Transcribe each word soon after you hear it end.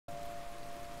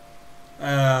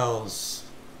else.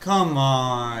 Come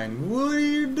on. What are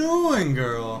you doing,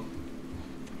 girl?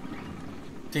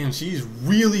 Damn, she's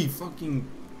really fucking,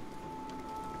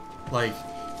 like,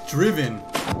 driven.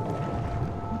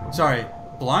 Sorry,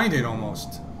 blinded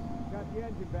almost. Got the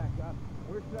engine back up.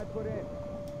 Where should I put in?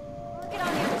 Get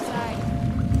on the other side.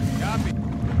 Copy.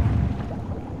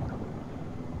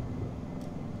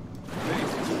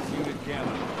 Base, this is Unit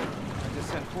Gamma. I just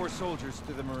sent 4 soldiers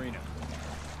to the marina.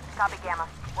 Copy, Gamma.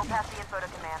 We'll pass the info to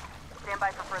command. Stand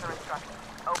by for further instructions.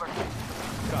 Over.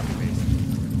 Copy, base.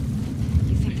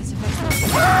 You think this affects us?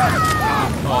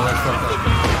 Oh, that's fucked up.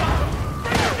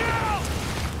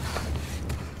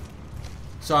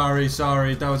 Sorry.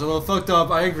 That was a little fucked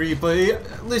up. I agree, but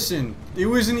listen, it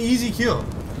was an easy kill.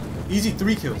 Easy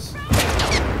 3 kills.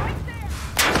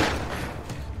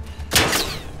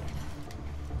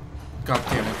 God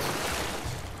damn it.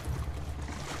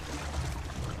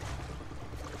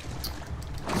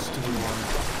 Stupid one.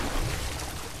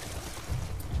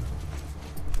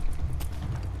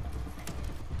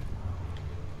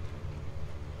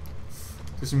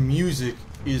 This music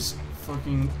is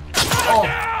fucking... Oh!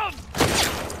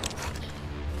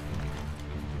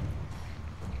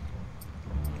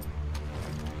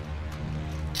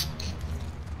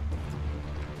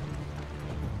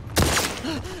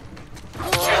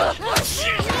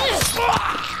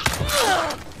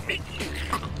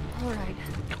 Alright.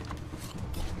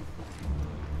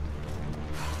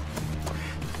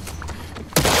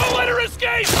 Don't let her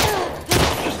escape!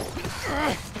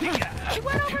 She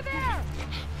went over there!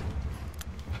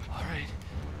 Alright,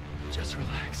 just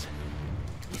relax.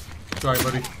 Sorry,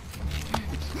 buddy.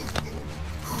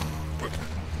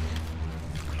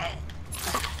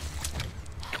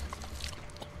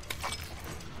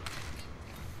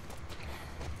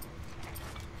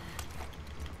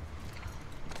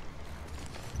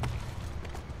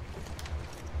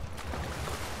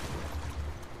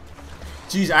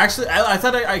 Jeez, actually, I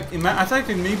thought I thought I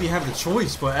could maybe have the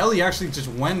choice, but Ellie actually just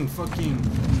went fucking...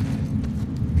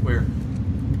 Where?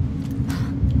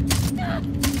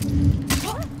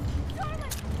 What?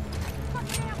 Darling!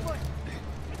 Fucking ambush!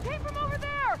 It came from over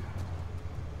there!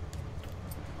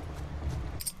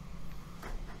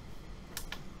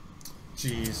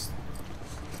 Jeez.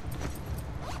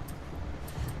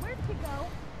 Where'd she go?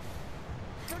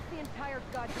 Search the entire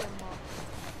goddamn mall.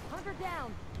 Hunt her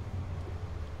down.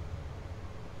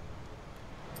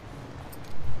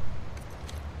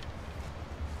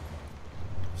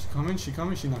 She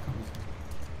coming? She not coming.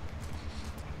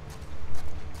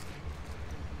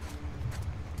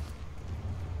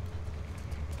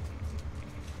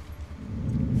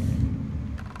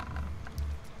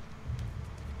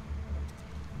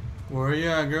 Where you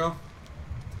at, girl?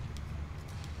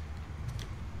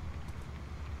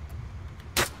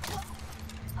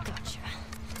 Gotcha.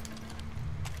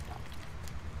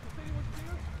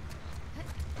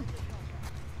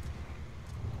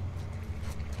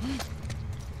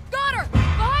 Got her!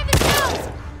 Behind the shells!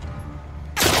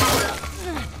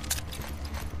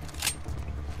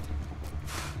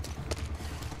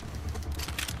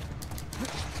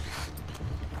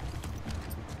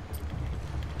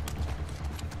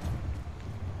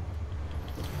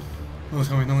 No one's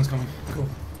coming. No one's coming. Cool.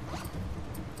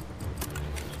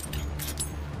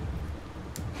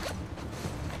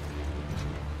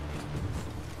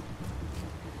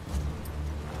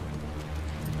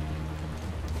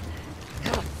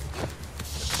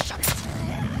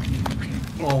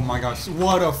 Oh my gosh,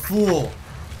 what a fool!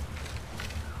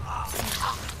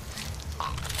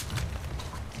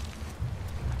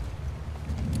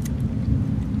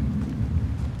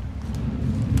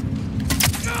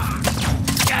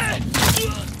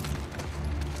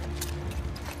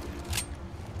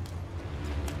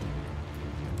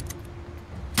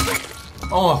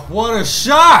 Oh, what a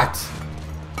shot!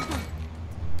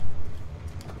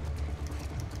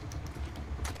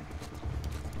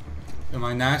 Am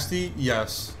I nasty?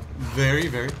 Yes. Very,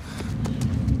 very.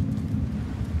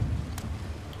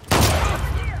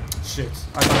 Shit.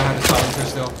 I thought I had a silencer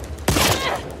still.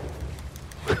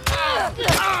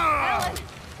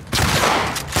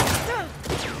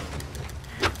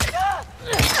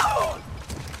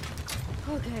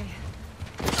 Okay.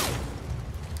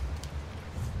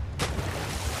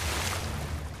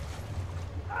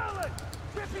 Alan!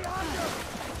 Get behind her!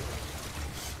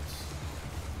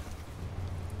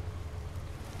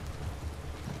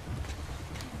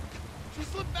 She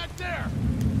slipped back there!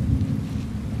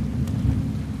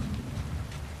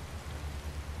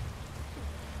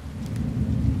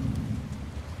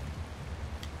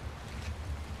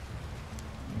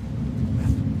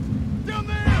 Down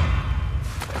there!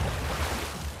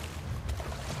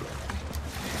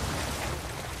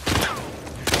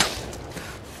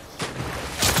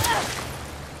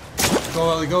 Go,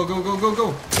 Ellie, go, go, go, go,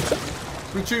 go.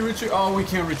 Retreat, retreat. Oh, we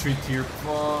can't retreat here.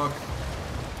 Fuck.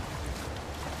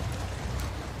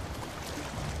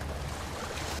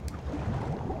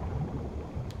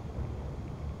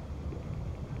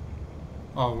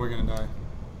 Oh, we're gonna die.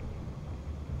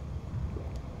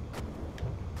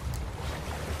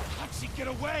 Foxy, get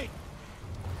away!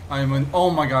 I am an.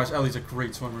 Oh my gosh, Ellie's a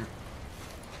great swimmer.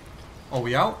 Oh,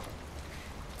 we out?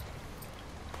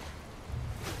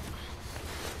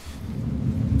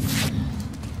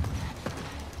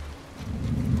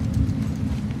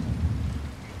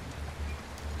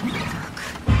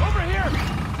 Over here!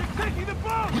 She's taking the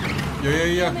boat!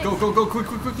 Yeah. Go, go, go. Quick,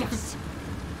 quick, quick, quick.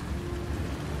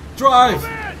 Drive!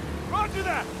 Man! Roger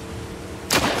that!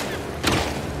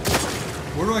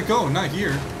 Where do I go? Not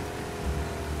here.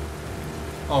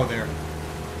 Oh, there.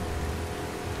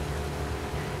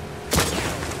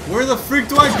 Where the freak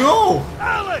do I go?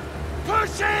 Alan!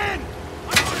 Push in!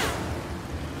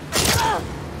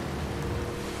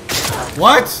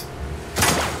 What?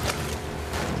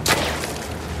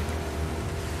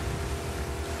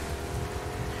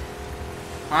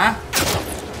 Huh?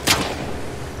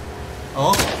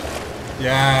 Oh?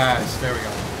 Yes, there we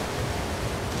go.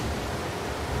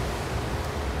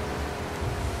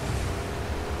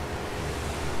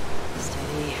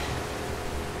 Steady.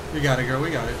 We got it, girl, we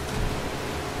got it.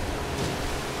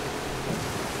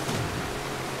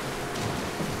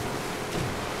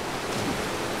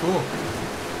 Cool.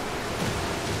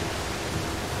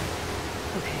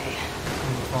 Okay.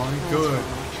 I'm falling That's good. wrong.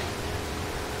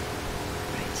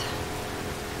 Right.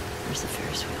 Where's the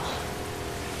Ferris wheel?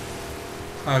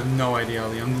 I have no idea,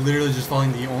 Ellie. I'm literally just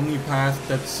following the only path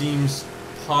that seems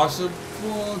possible.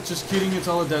 Just kidding, it's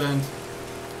all a dead end.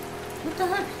 What the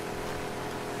heck?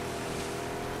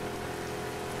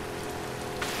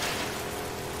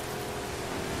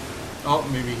 Oh,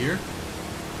 maybe here?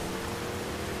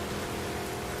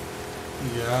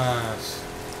 Yes.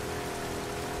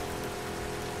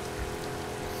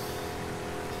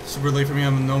 Super late for me.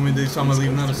 I'm no midday, so I'm gonna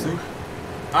leave now to sleep.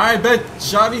 Alright, bet.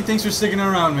 Shotty, thanks for sticking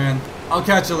around, man. I'll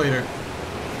catch you later.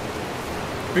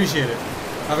 Appreciate it.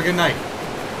 Have a good night.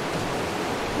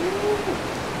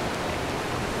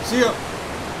 See ya.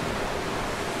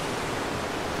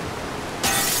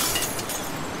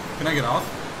 Can I get off?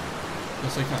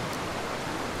 Yes, I can.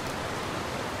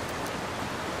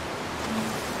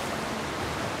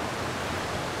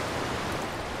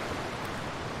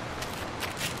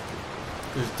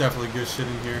 There's definitely good shit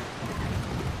in here.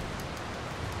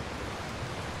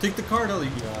 Take the card, Ellie.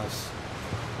 Yes.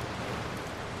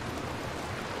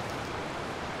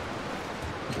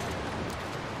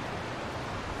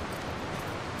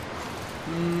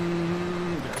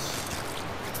 Yes.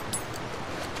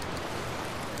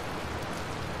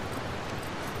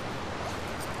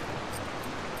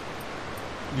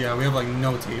 Yeah, we have like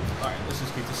no tape. Alright, let's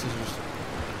just get the scissors.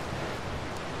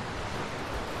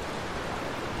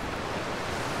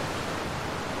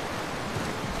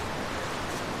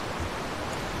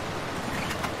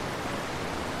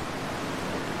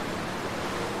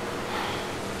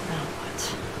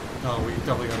 Oh, we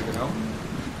definitely gotta get out.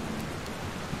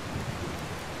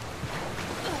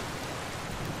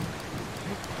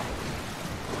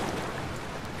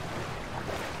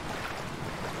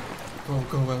 Go,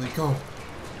 go, Ellie, go.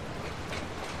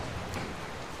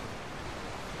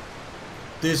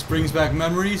 This brings back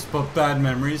memories, but bad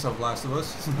memories of Last of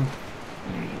Us. There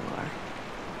you are.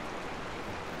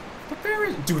 The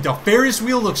Ferris, dude, the Ferris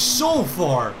wheel looks so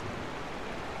far.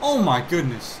 Oh my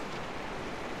goodness.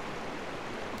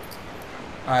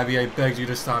 Abby, I begged you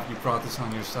to stop. You brought this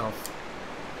on yourself.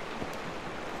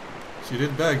 She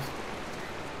did beg.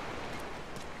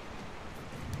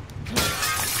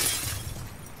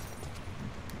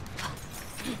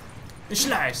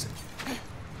 Slice.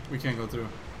 We can't go through.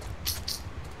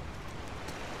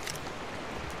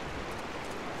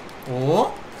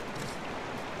 Oh?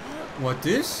 What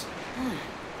this?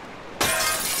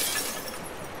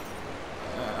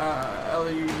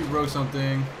 Ellie, you broke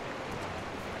something.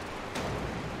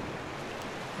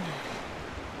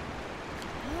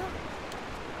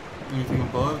 Anything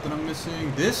above that I'm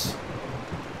missing? This?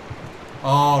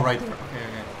 Oh, right there. Okay,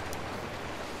 okay.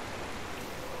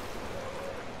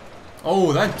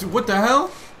 Oh, that. What the hell?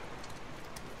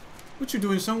 What you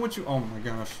doing, son? What you. Oh my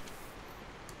gosh.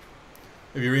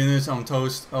 If you're reading this, I'm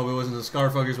toast. Oh, it wasn't the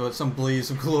Scarfuckers, but some blaze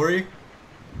of glory.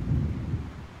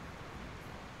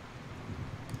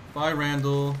 Bye,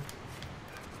 Randall.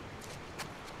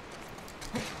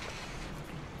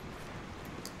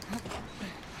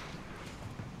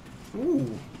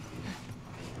 Ooh.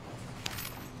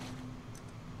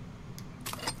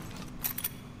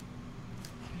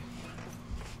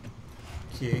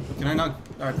 Okay. Can I not?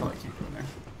 I probably can't go in there.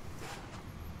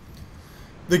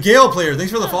 The Gale player,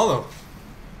 thanks for the follow.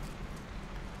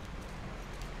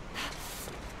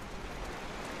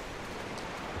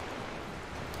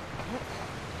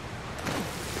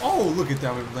 Oh, look at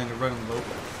that. We landed right on the boat.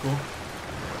 Cool.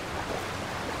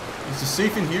 Is it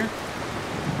safe in here?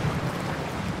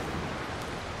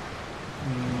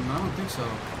 I don't think so.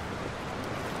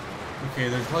 Okay,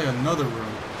 there's probably another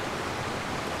room.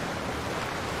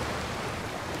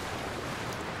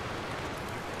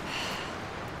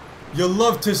 You'll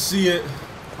love to see it.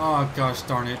 Oh, gosh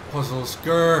darn it. Puzzles.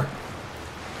 Grr.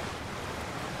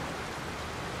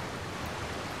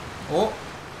 Oh.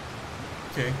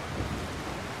 Okay.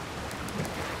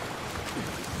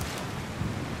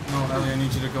 No, Ellie, I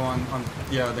need you to go on.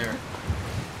 Yeah, there.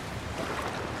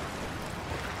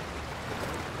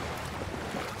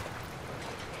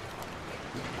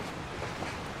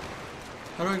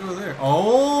 How do I go there?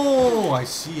 Oh, I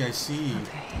see, I see.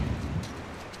 Okay.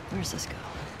 Where's this go?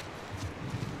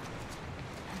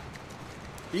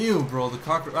 Ew, bro, the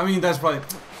cockroach. I mean, that's probably...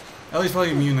 Ellie's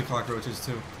probably immune to cockroaches,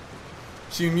 too.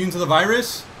 She immune to the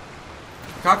virus?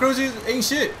 Cockroaches ain't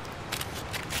shit.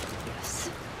 Yes.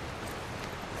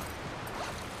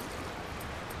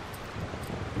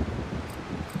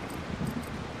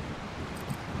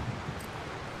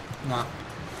 Nah.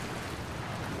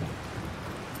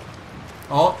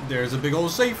 Oh, there's a big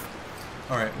old safe.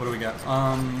 Alright, what do we got?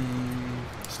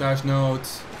 Stash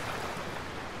notes.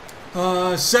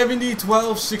 70,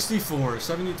 12, 64.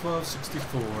 70, 12,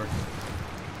 64.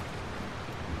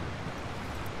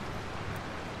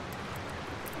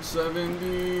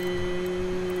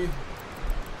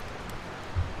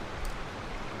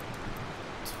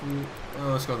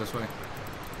 Let's go this way.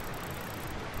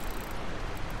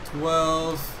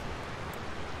 12.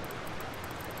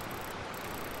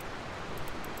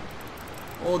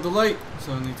 Oh, the light.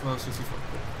 70, 12, 64.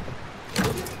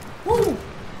 Woo!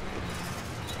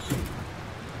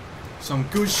 Some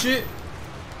good shit.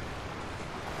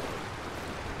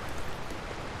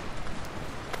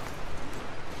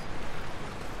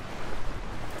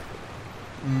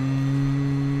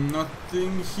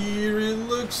 Nothing here, it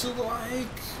looks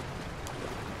like.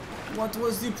 What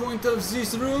was the point of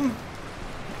this room?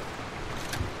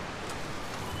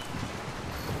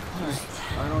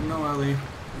 I don't know, Ellie.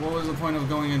 What was the point of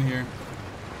going in here?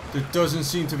 There doesn't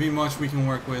seem to be much we can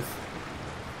work with.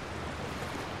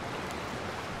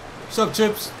 Sup,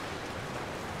 Chips?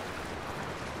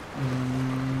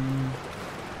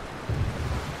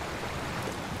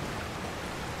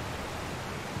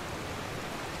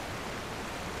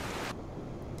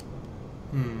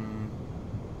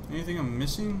 Anything I'm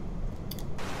missing?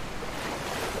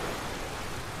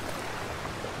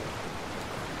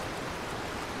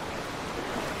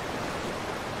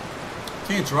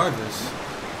 Can't drive this.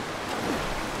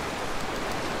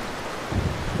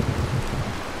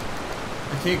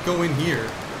 I can't go in here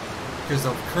because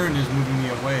the current is moving me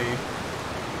away.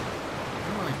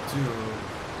 What do I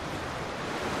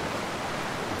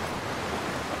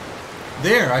do?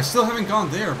 There! I still haven't gone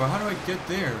there, but how do I get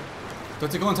there? Do I have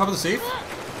to go on top of the safe?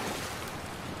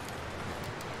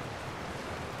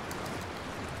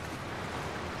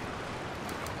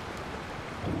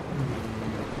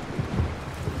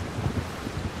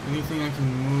 Anything I can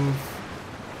move?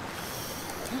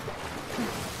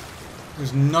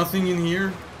 There's nothing in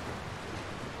here.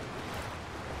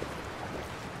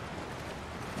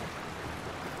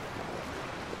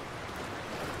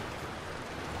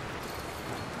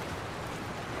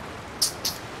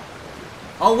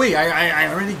 Oh wait,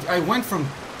 I went from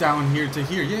down here to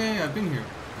here. Yeah, I've been here.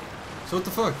 So what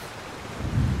the fuck?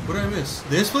 What did I miss?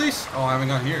 This place? Oh, I haven't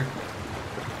gone here.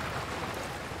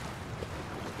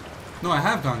 No, I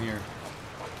have gone here.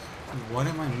 What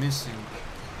am I missing?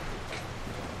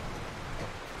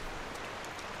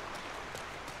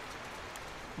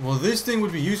 Well, this thing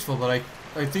would be useful, but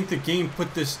I think the game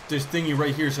put this thingy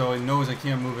right here so it knows I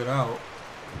can't move it out.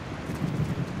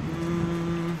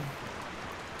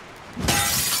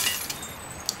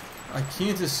 I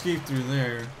can't escape through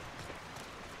there.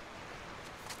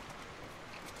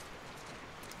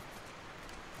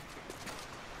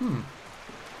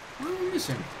 What am I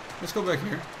missing? Let's go back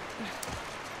here.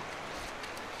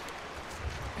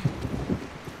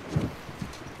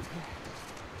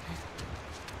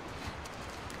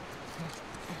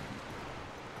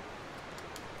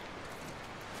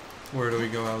 Where do we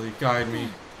go, Ellie? Guide me.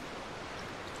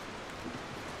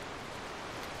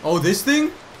 Oh, this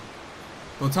thing?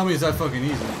 Don't tell me it's that fucking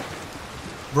easy.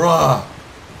 Bruh.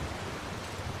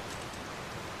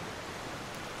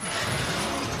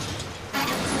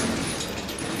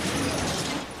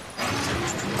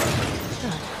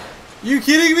 You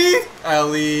kidding me?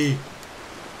 Ellie.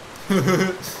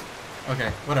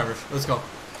 Okay, whatever. Let's go.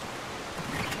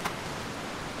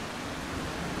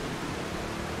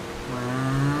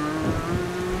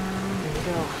 Here we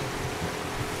go.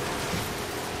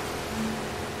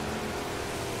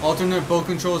 Alternate boat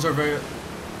controls are very...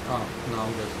 Oh, no,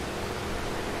 I'm good.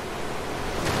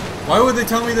 Why would they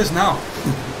tell me this now?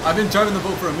 I've been driving the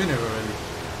boat for a minute already.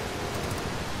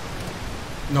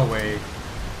 No way.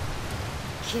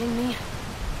 Kidding me?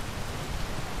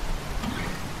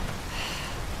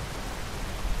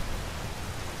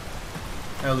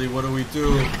 Ellie, what do we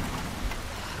do?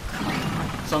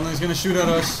 Something's gonna shoot at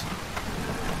us.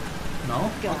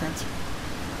 No? Got Okay. it.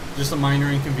 Just a minor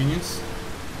inconvenience.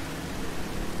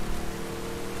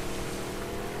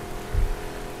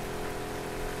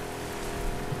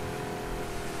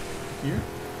 Here?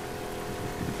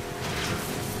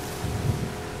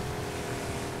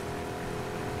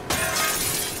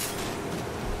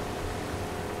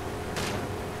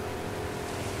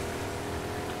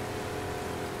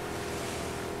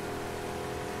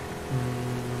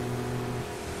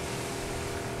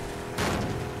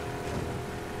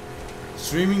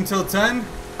 Streaming till 10?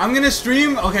 I'm gonna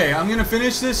stream. Okay, I'm gonna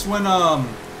finish this when I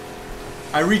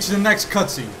reach the next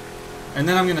cutscene, and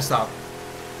then I'm gonna stop.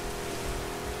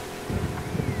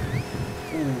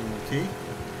 Okay.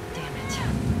 Damn it.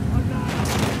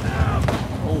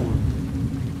 Oh.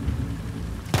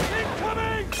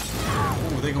 Incoming!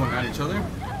 Oh, they going at each other?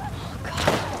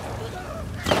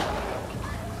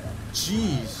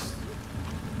 Jeez.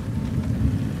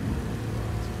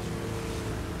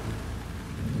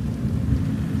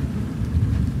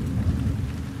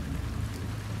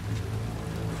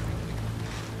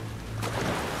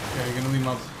 Okay, you're gonna leave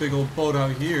my big old boat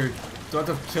out here. Do I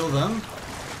have to kill them?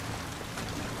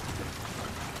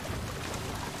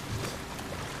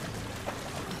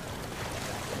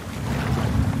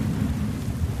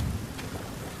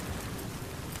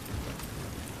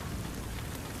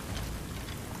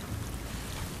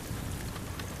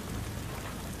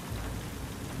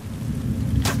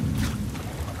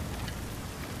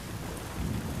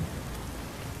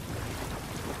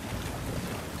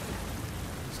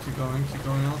 Keep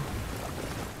going out.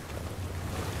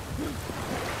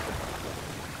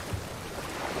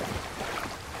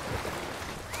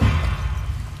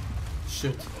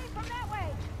 Shit. From that way.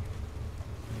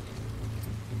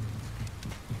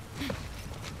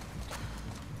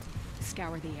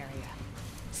 Scour the area.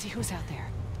 See who's out there.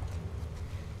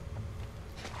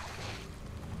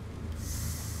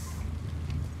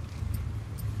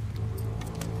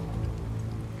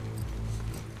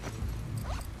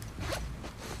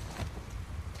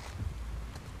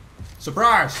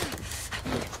 Surprise!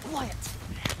 Quiet.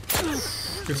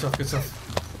 Good stuff, good stuff.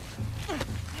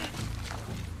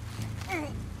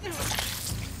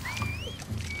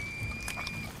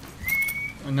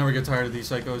 I never get tired of these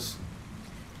psychos.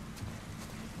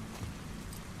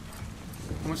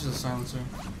 How much is a silencer?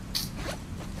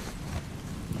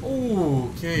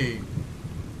 Oh, okay.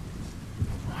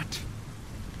 What?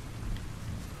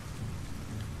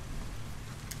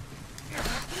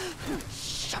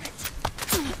 Shut it.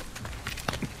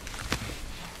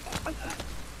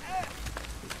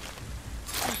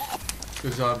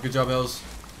 Good job, Els.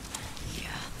 Yeah.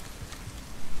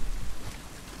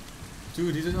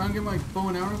 Dude, he did not get my bow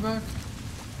and arrow back?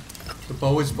 The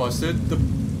bow is busted. The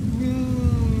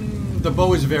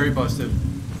bow is very busted.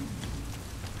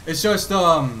 It's just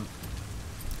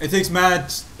it takes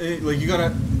mad like you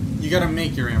gotta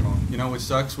make your ammo, you know, which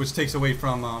sucks, which takes away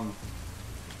from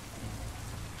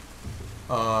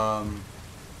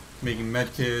making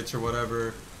med kits or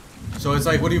whatever. So it's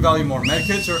like, what do you value more, med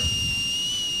kits or...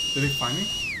 Did they find me?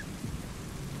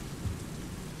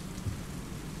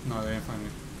 No, they didn't find me.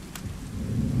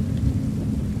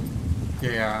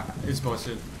 Yeah, it's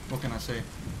busted. What can I say?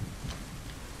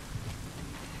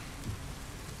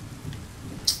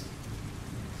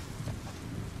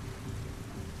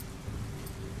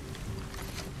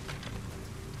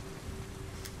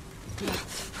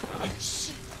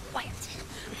 Quiet.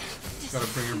 Gotta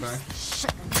bring her back.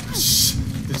 Shh.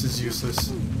 This is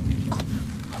useless.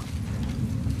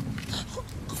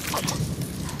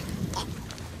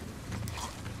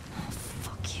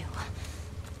 Fuck you.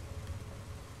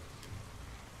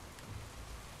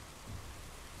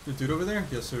 The dude over there?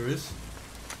 Yes, there is.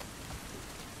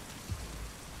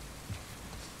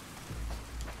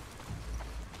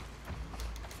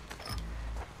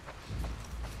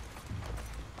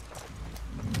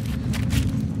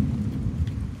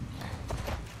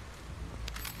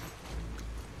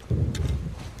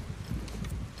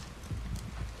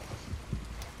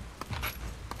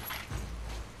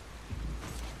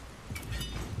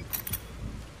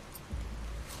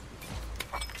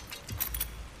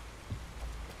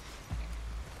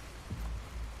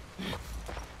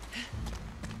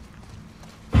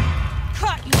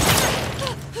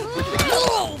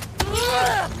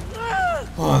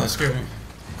 that scared me.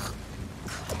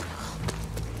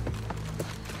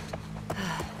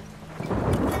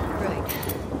 Right.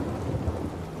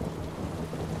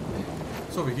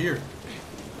 It's over here.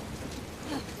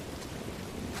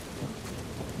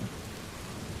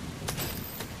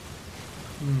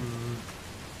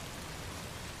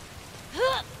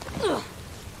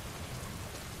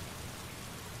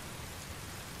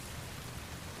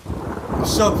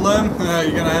 What's up, Lem? You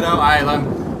gonna head out? Alright,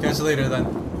 Lem. Catch you later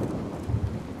then.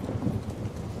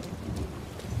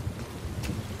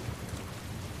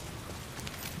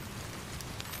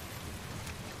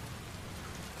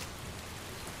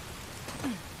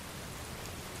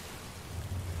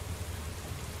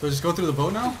 Do I just go through the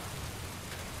boat now?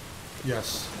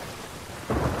 Yes.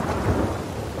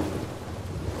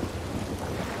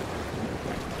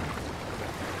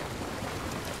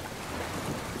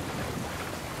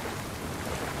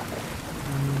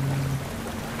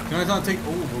 Can I not take...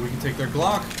 Oh, but we can take their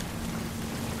Glock.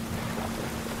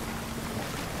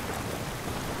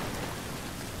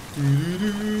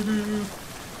 Doo-doo-doo-doo.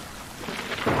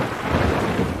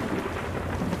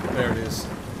 There it is.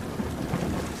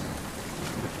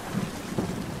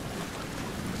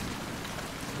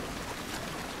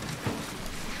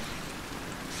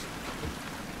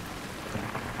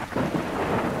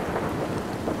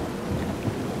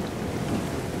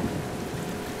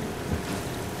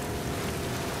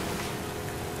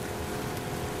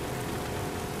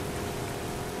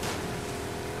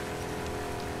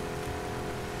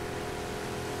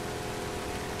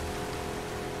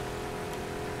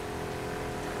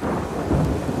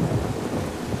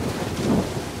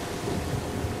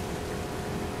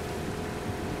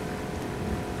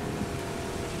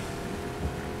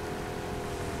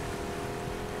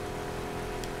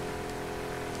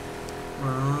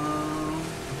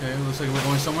 Okay, looks like we're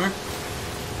going somewhere.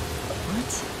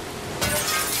 What?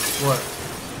 What?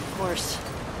 Of course.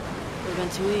 Would have been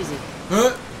too easy.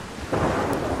 Huh?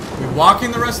 We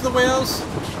walking the rest of the way else?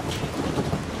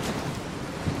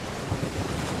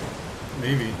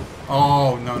 Maybe.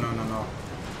 Oh, no, no, no, no.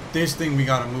 This thing we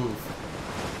gotta move.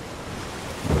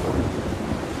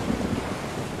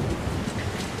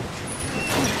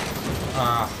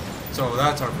 Ah, so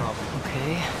that's our problem.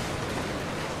 Okay.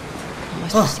 How am I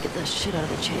supposed to get this shit out of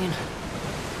the chain?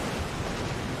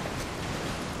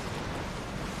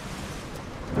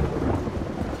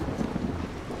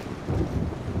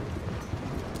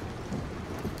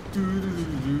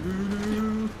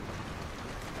 Doo-doo-doo-doo-doo-doo.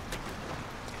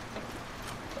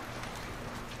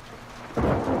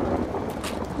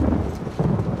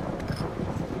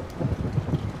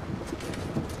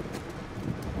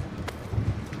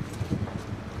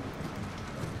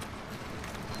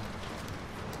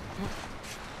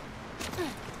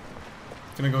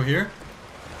 Can I go here?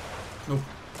 Nope.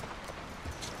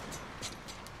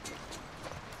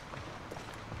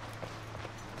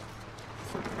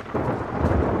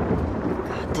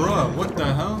 Bruh, what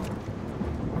the hell?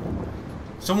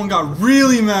 Someone got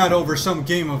really mad over some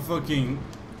game of fucking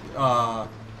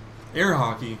air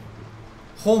hockey.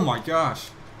 Oh my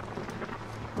gosh.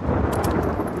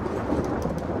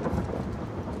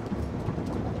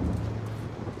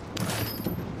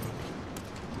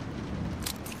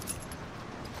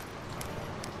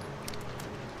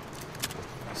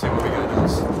 See what we got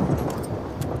else.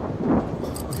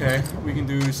 Okay, we can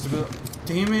do stability.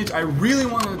 Damage? I really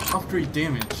want to upgrade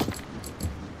damage.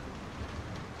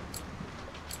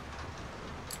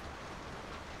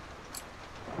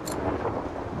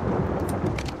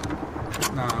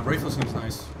 Nah, rifle seems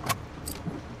nice.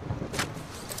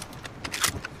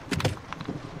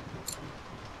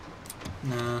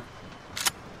 Nah.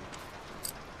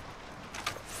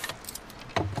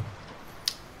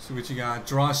 So what you got?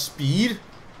 Draw speed?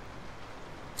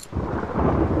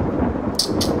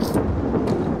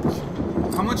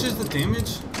 How much is the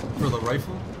damage for the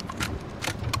rifle?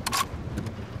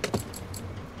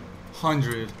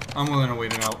 100. I'm willing to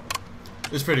wait it out.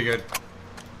 It's pretty good.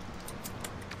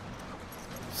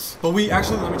 But we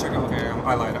actually, let me check out. Okay,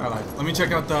 I lied. Let me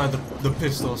check out the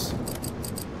pistols.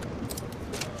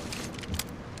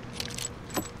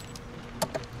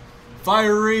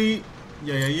 Fire rate.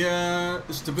 Yeah.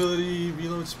 Stability,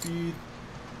 reload speed.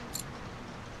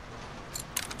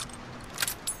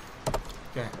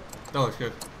 Okay, that looks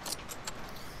good.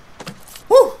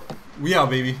 Woo! We out,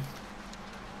 baby.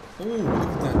 Oh, look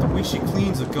at that. The way she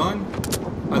cleans the gun.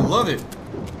 I love it.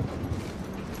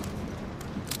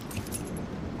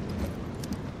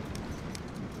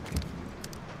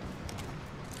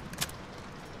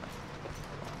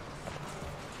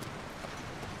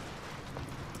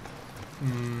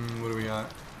 What do we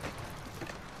got?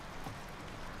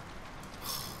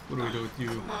 What do we do with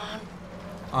you?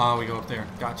 Ah, we go up there.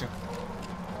 Gotcha.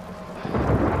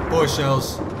 Boy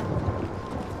shells.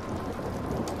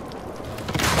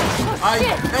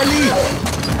 Ellie!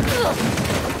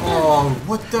 Oh,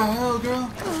 what the hell,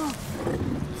 girl?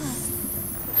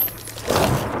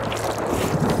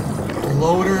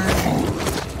 Loader.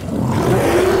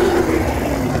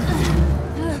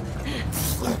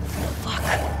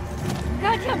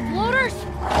 Goddamn bloaters!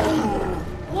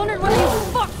 Wondered why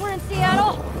these fucks were in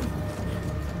Seattle.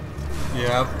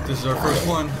 Yep, this is our first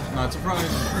one. Not surprised.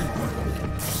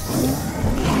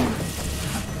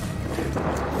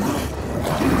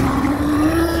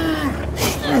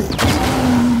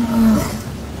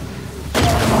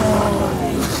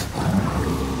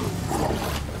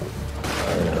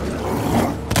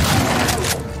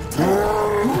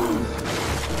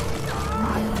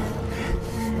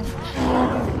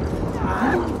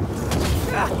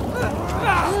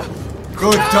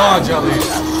 Good dodge, Ellie.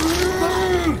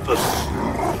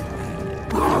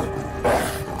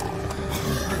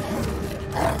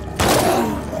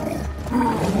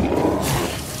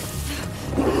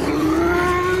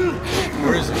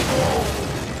 Where is it?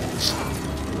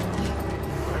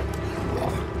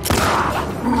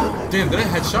 Damn, did I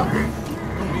headshot her?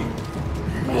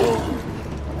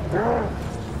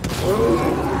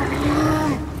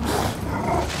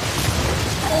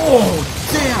 Oh,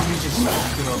 damn, he just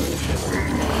fucked it up.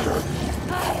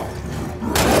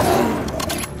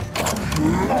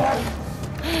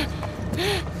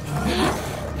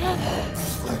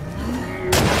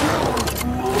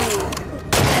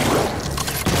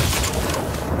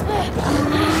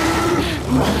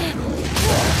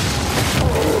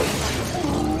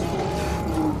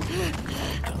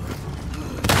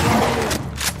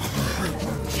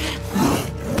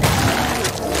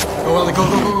 Go, Ellie, go, go,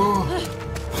 go, go.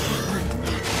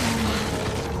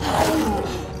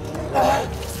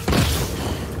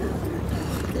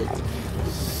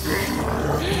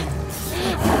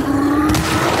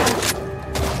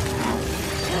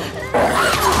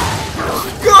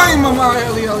 Got him, mama!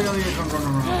 Ellie, Ellie, Ellie, come, run,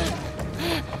 run, run.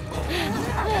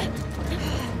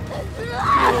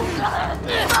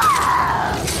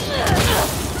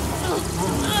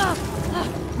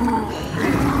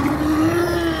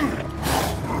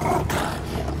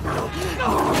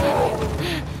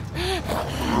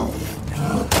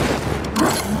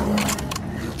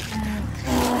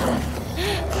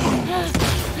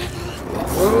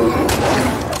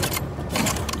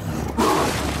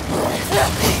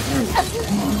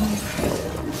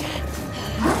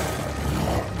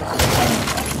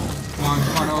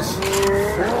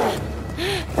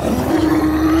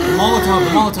 Molotov, the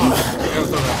Molotov. I gotta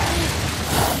throw that.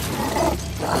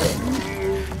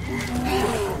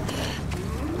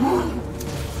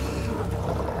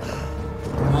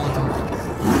 Molotov.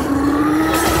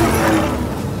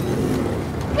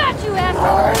 Got you,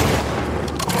 asshole!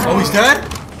 Oh, he's dead?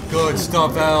 Good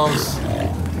stuff, Els.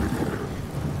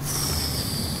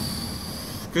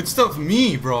 Good stuff,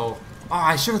 me, bro. Ah,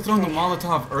 I should have thrown the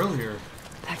Molotov earlier.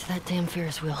 Back to that damn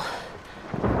Ferris wheel.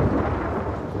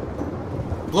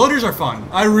 Bloaters are fun.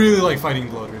 I really like fighting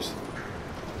bloaters.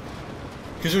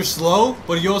 Because they're slow,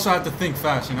 but you also have to think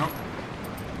fast, you know?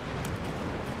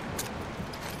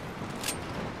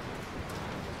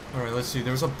 Alright, let's see.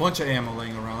 There was a bunch of ammo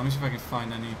laying around. Let me see if I can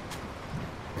find any.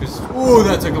 Because, ooh,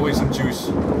 that took away some juice.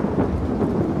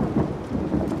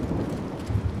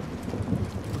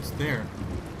 What's there?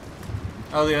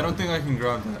 Ellie, I don't think I can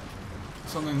grab that.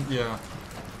 Something, yeah.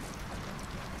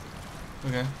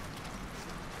 Okay.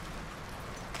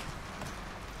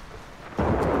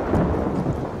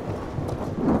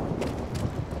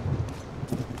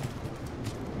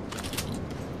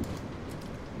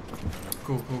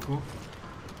 Cool, cool, cool.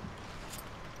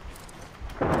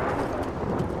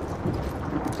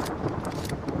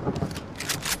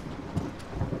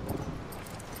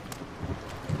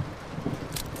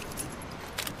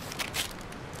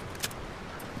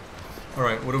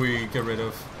 Alright, what do we get rid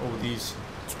of? Oh, these.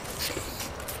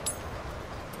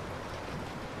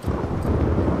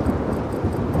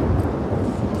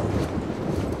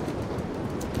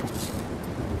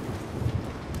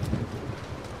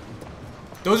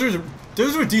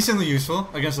 Those were decently useful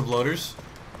against the bloaters,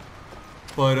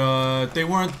 but they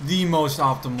weren't the most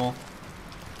optimal.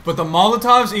 But the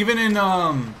Molotovs, even in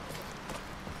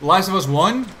Last of Us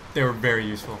 1, they were very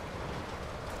useful.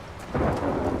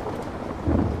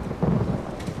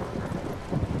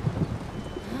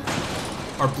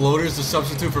 Are bloaters the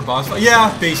substitute for boss fight?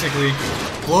 Yeah, basically.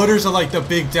 Bloaters are like the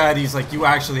big daddies, like you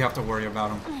actually have to worry about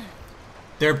them.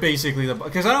 They're basically the,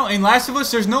 because I don't, in Last of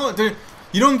Us, there's no,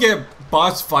 you don't get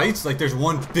boss fights, like there's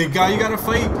one big guy you gotta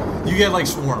fight. you get like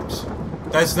swarms.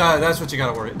 That's what you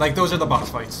gotta worry. Like those are the boss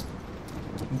fights.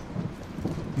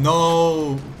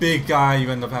 No big guy you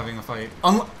end up having a fight.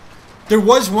 There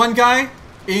was one guy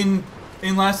in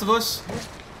Last of Us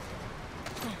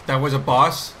that was a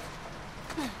boss.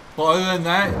 But other than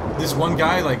that, this one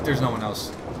guy, like, there's no one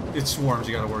else. It's swarms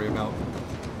you gotta worry about.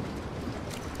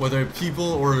 Whether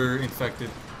people or infected.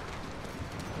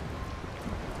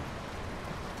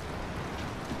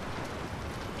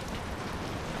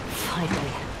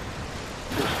 Finally.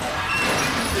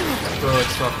 Throw it,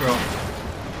 stuff, girl.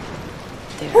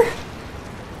 There.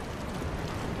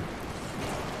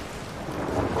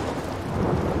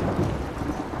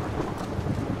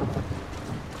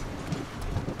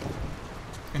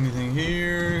 Anything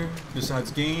here besides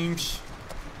games?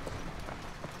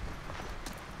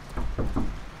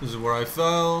 This is where I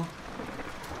fell.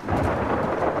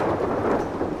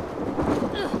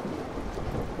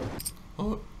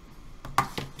 Oh.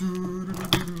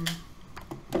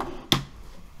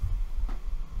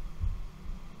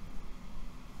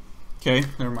 Okay,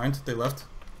 never mind. They left.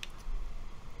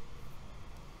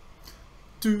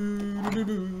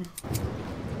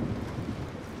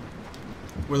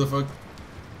 Where the fuck?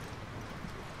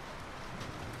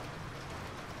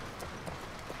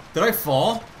 Did I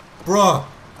fall? Bruh!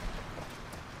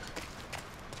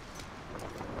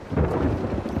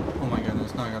 Oh my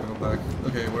goodness, now I gotta go back.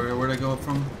 Okay, where'd I go up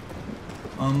from?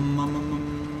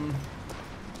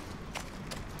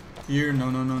 Here? No,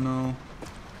 no, no, no.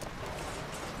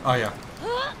 Oh yeah.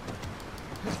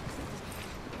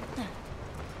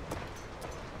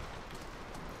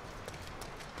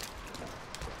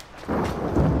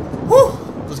 Woo!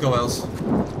 Let's go, Els.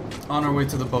 On our way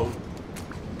to the boat.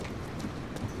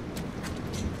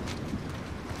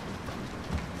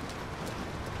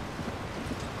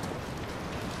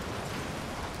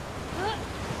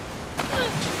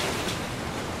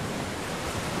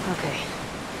 Okay.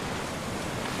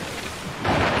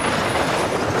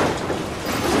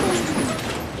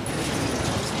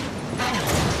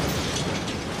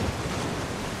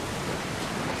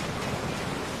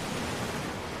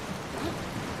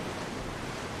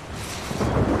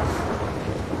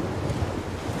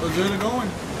 Where's it going?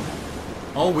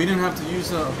 Oh, we didn't have to use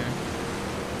the... Okay.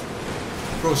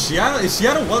 Bro, is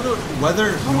Seattle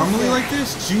weather normally like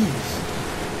this? Jeez.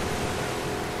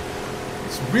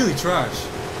 It's really trash.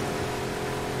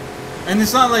 And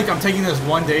it's not like I'm taking this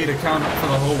one day to count for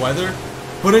the whole weather,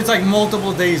 but it's like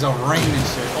multiple days of rain and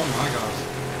shit. Oh my gosh.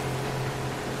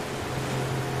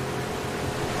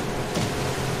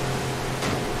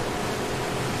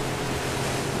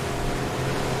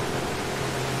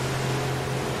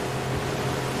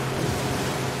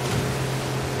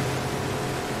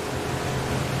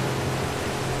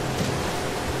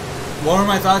 What were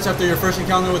my thoughts after your first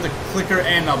encounter with a clicker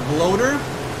and a bloater?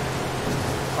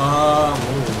 Whoa,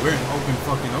 we're in open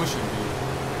fucking ocean,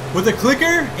 dude. With the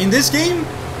clicker in this game,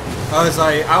 I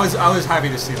was happy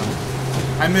to see them.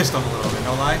 I missed them a little bit,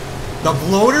 no lie. The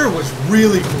bloater was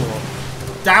really cool.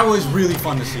 That was really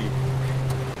fun to see.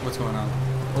 What's going on?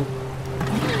 Oh,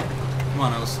 come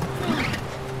on, Els.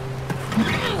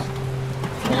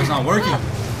 Oh, it's not working.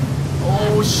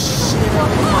 Oh shit!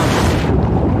 Come on.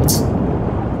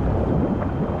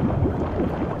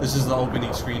 This is the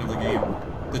opening screen of the game.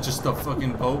 That's just the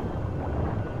fucking boat.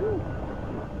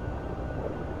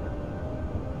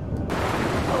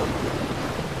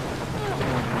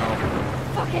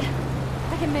 Fuck it.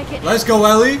 I can make it. Let's go,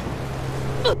 Ellie!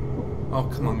 Oh,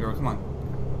 come on, girl, come on.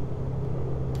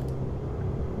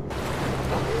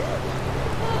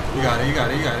 You got it, you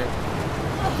got it, you got it.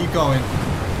 Keep going.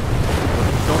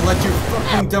 Don't let your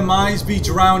fucking demise be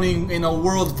drowning in a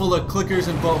world full of clickers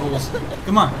and buttholes.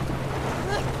 Come on.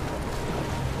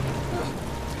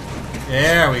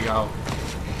 There we go.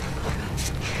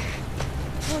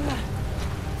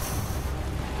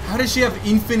 How does she have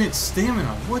infinite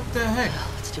stamina? What the heck?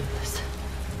 Let's do this.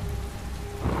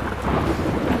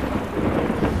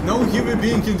 No human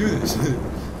being can do this. It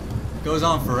goes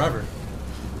on forever.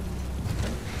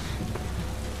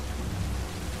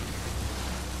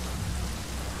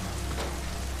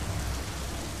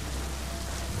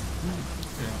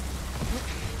 Okay.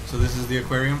 So this is the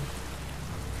aquarium?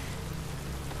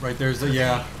 Right there's the,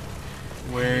 yeah.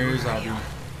 Where's Abby?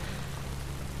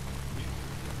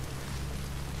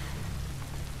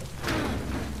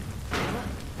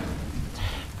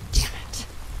 Damn it.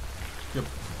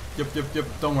 Yep.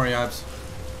 Don't worry, Abs.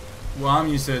 Well, I'm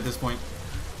used to it at this point.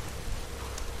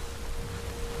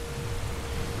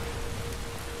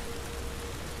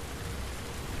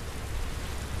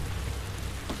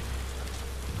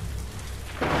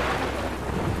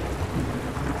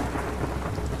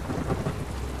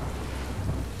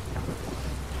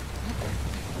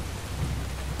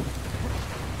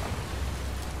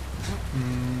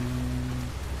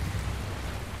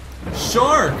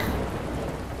 Shark!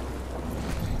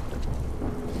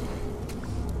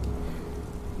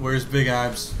 Where's Big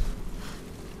Abs?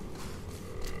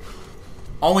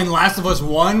 Oh, in Last of Us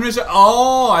 1 mission?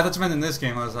 Oh, I thought you meant in this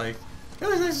game. I was like, it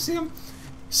was nice to see him.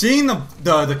 Seeing the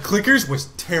clickers was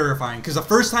terrifying. Because the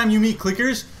first time you meet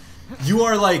clickers, you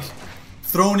are like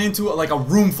thrown into like a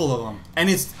room full of them. And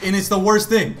it's the worst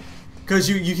thing. Because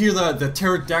you hear the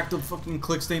pterodactyl fucking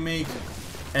clicks they make.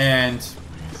 And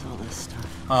Where's all this stuff?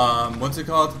 what's it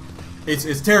called?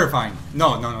 It's terrifying.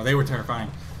 No, they were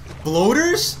terrifying.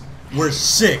 Bloaters were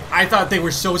sick. I thought they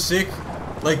were so sick.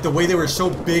 Like the way they were so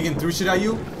big and threw shit at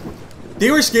you. They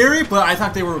were scary, but I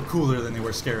thought they were cooler than they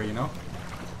were scary, you know?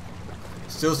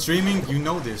 Still streaming? You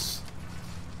know this.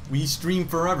 We stream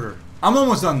forever. I'm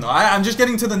almost done though. I'm just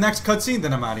getting to the next cutscene,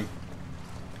 then I'm out of here.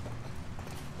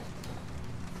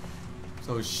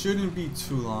 So it shouldn't be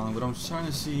too long, but I'm trying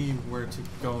to see where to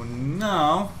go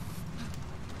now.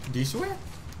 This way?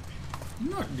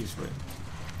 Not this way.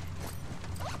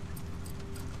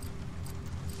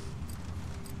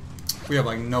 We have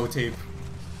like no tape.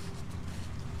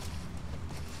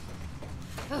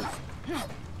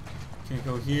 Can't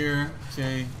go here.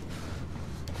 Okay.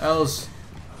 Else,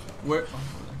 where?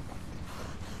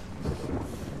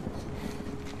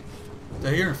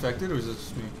 Did I hear infected, or is it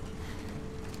just me?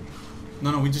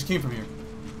 No, we just came from here.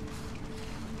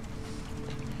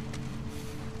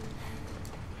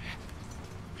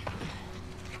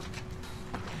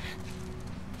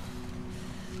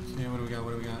 Okay, what do we got?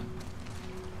 What do we got?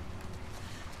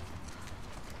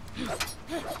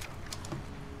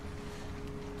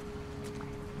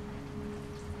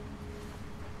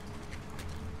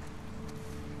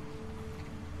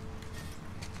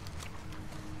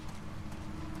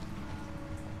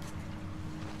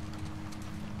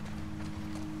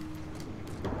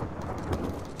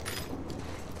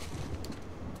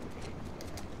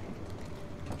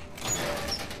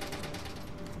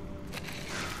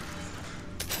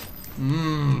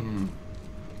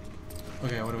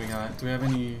 Okay, what do we got? Do we have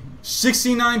any...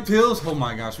 69 pills? Oh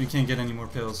my gosh, we can't get any more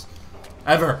pills.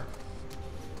 Ever.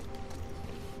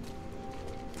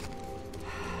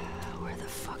 Where the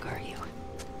fuck are you?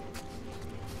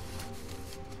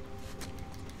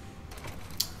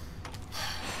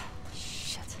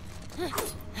 Shit.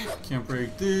 Can't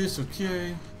break this,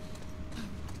 okay.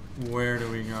 Where do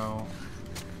we go?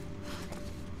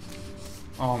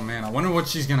 Oh man, I wonder what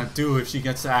she's gonna do if she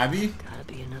gets to Abby. Gotta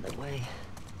be another way.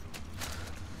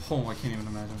 Oh, I can't even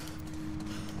imagine.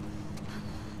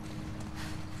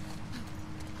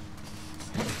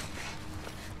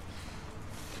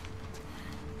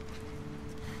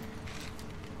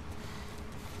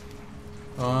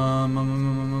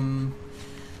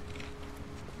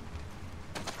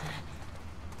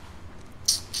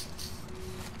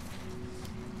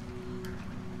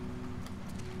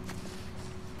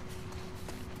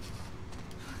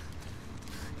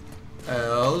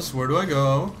 Else, where do I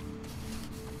go?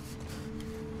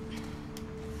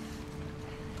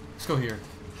 Let's go here.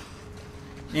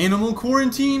 Animal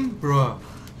quarantine? Bruh.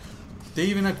 They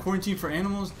even had quarantine for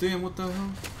animals? Damn, what the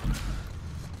hell?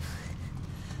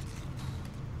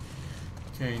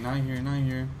 Okay, not here, not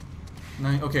here.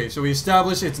 Okay, so we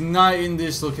established it's not in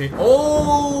this location.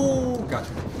 Oh!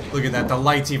 Gotcha. Look at that, the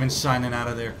light's even shining out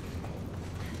of there.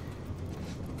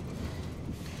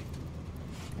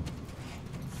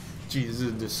 Gee, this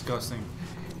is disgusting.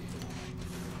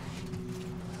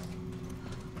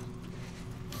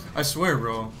 I swear,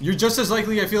 bro. You're just as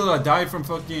likely, I feel, to die from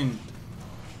fucking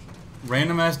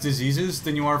random ass diseases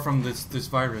than you are from this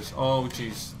virus. Oh,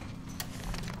 jeez.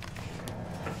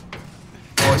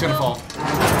 Oh, it's gonna fall.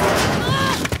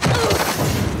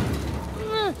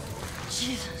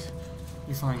 Jesus.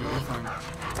 You're fine, girl. You're fine.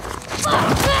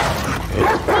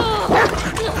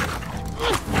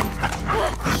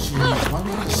 Jeez, why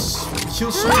would I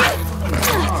kill so many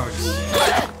dogs?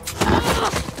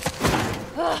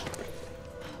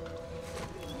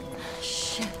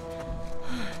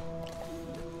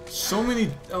 So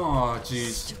many. Oh,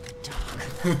 jeez. Stupid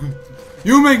dog.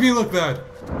 You make me look bad.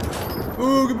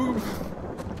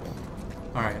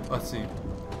 Alright, let's see.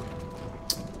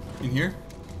 In here?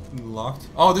 Locked.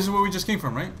 Oh, this is where we just came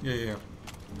from, right? Yeah.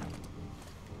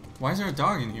 Why is there a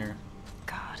dog in here?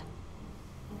 God.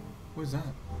 What is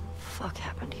that? Fuck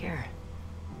happened here?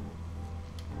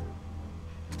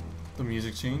 The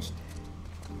music changed.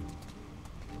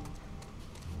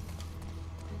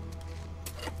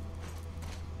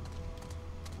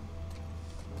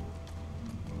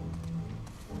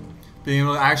 Being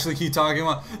able to actually keep talking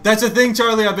while... That's the thing,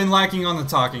 Charlie, I've been lacking on the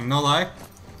talking, no lie.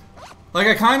 Like,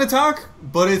 I kind of talk,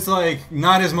 but it's like,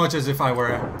 not as much as if I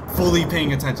were fully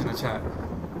paying attention to chat.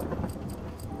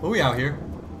 But we out here.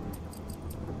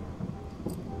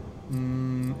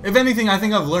 If anything, I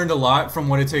think I've learned a lot from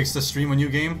what it takes to stream a new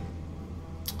game.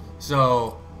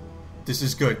 So, this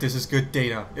is good. This is good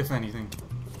data, if anything.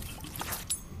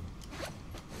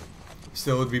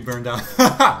 Still would be burned out.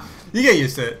 You get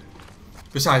used to it.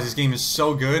 Besides, this game is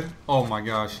so good. Oh my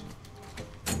gosh.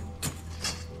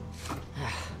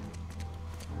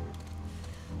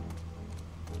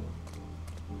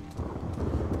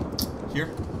 Here.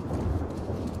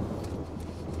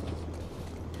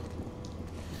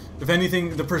 If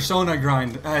anything, the Persona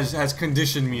grind has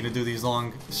conditioned me to do these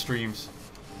long streams.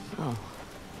 Oh.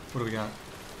 What do we got?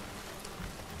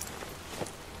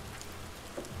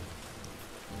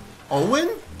 Owen?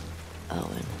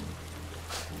 Owen.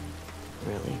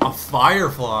 Really? A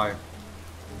firefly.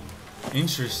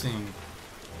 Interesting.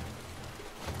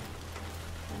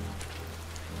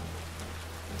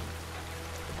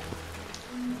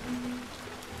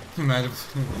 Imagine.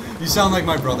 You sound like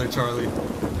my brother, Charlie.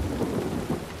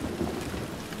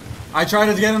 I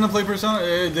tried to get him to play Persona,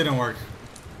 it didn't work.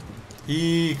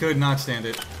 He could not stand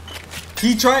it.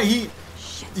 He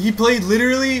played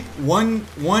literally one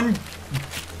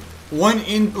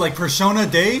in like Persona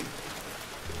day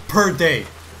per day.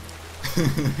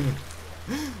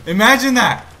 Imagine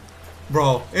that,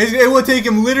 bro. It would take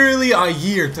him literally a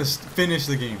year to finish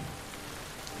the game.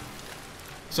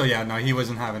 So yeah, no, he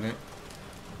wasn't having it.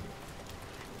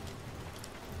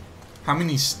 How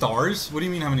many stars? What do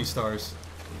you mean how many stars?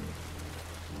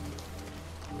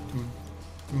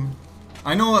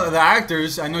 I know the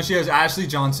actors. I know she has Ashley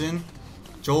Johnson,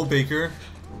 Joel Baker.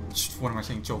 What am I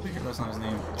saying? Joel Baker. That's not his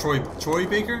name. Troy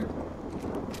Baker?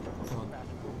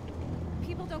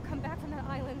 People don't come back from that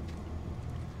island.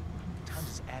 How time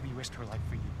does Abby risk her life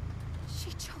for you?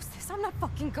 She chose this. I'm not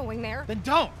fucking going there. Then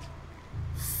don't!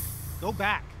 Go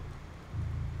back.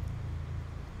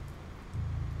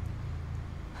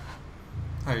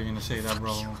 How are you gonna say that,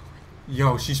 bro?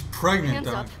 Yo, she's pregnant, Hands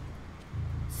though. up.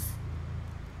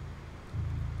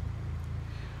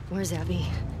 Where's Abby?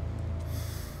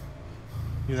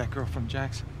 You're that girl from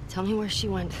Jackson. Tell me where she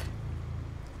went.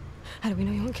 How do we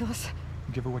know you won't kill us?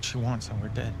 You give her what she wants and we're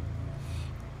dead.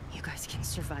 You guys can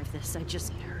survive this. I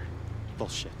just need her.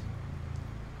 Bullshit.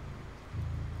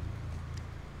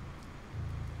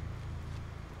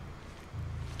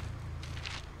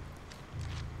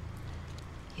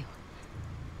 You.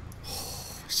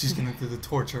 She's gonna do the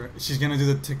torture. She's gonna do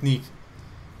the technique.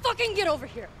 Fucking get over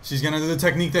here! She's gonna do the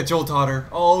technique that Joel taught her.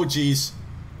 Oh, jeez.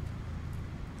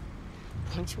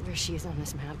 Point to where she is on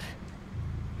this map.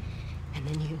 And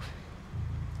then you...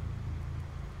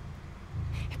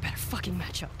 It better fucking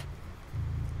match up.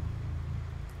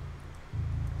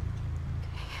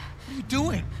 What are you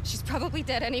doing? She's probably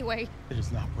dead anyway. It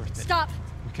is not worth it. Stop!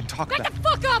 We can talk Back about the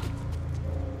fuck up!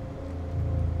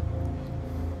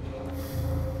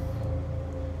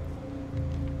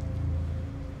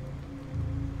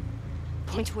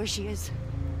 Point to where she is.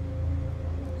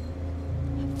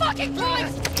 Fucking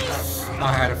point!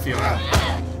 I had a feeling.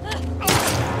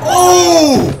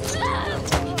 Oh!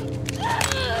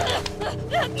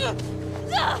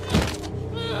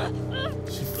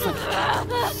 She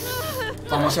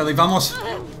Vamos, Ellie, vamos!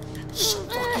 She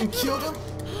fucking killed him!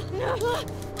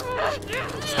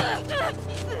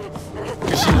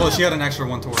 Well, she had an extra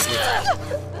one to work with.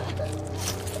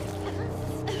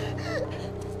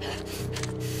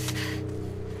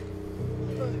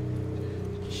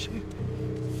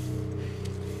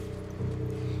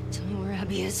 Tell me where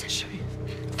Abby is.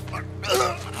 Where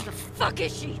the fuck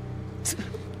is she?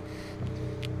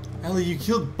 Ellie, you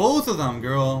killed both of them,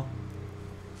 girl.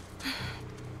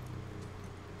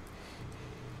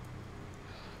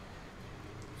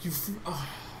 You...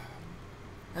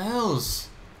 Els.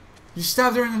 You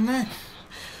stabbed her in the neck.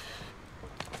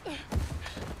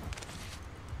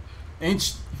 Ain't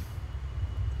she...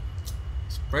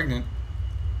 She's pregnant.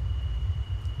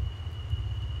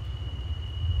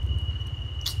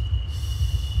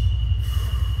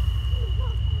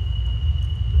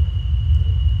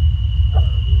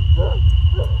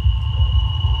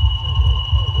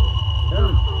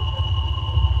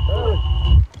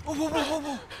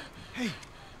 Whoa. Hey.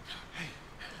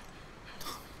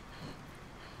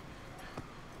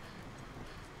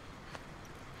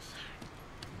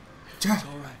 Jack. It's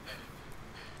all right.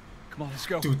 Come on, let's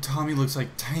go. Dude, Tommy looks like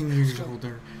 10 years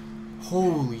older.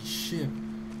 Holy shit.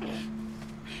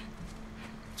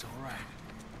 It's all right.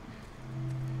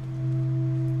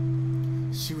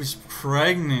 She was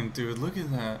pregnant, dude. Look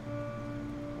at that.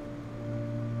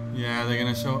 Yeah, they're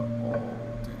gonna show... Oh,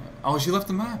 damn. Oh, she left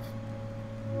the map.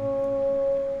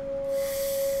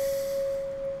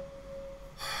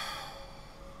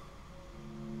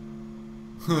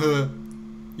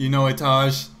 You know it,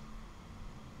 Taj.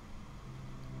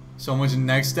 So much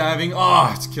neck stabbing.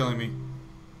 Oh, it's killing me.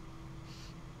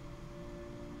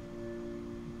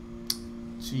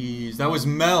 Jeez, that was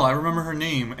Mel. I remember her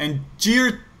name. And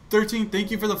Jeer13, thank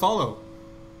you for the follow.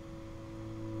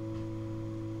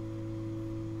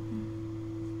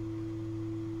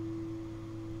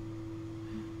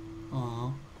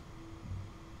 Aww.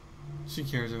 She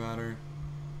cares about her.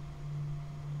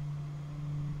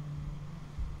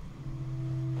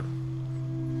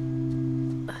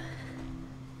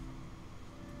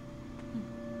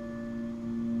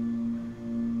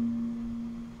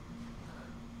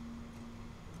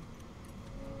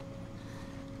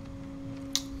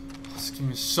 This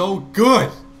game is so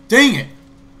good! Dang it!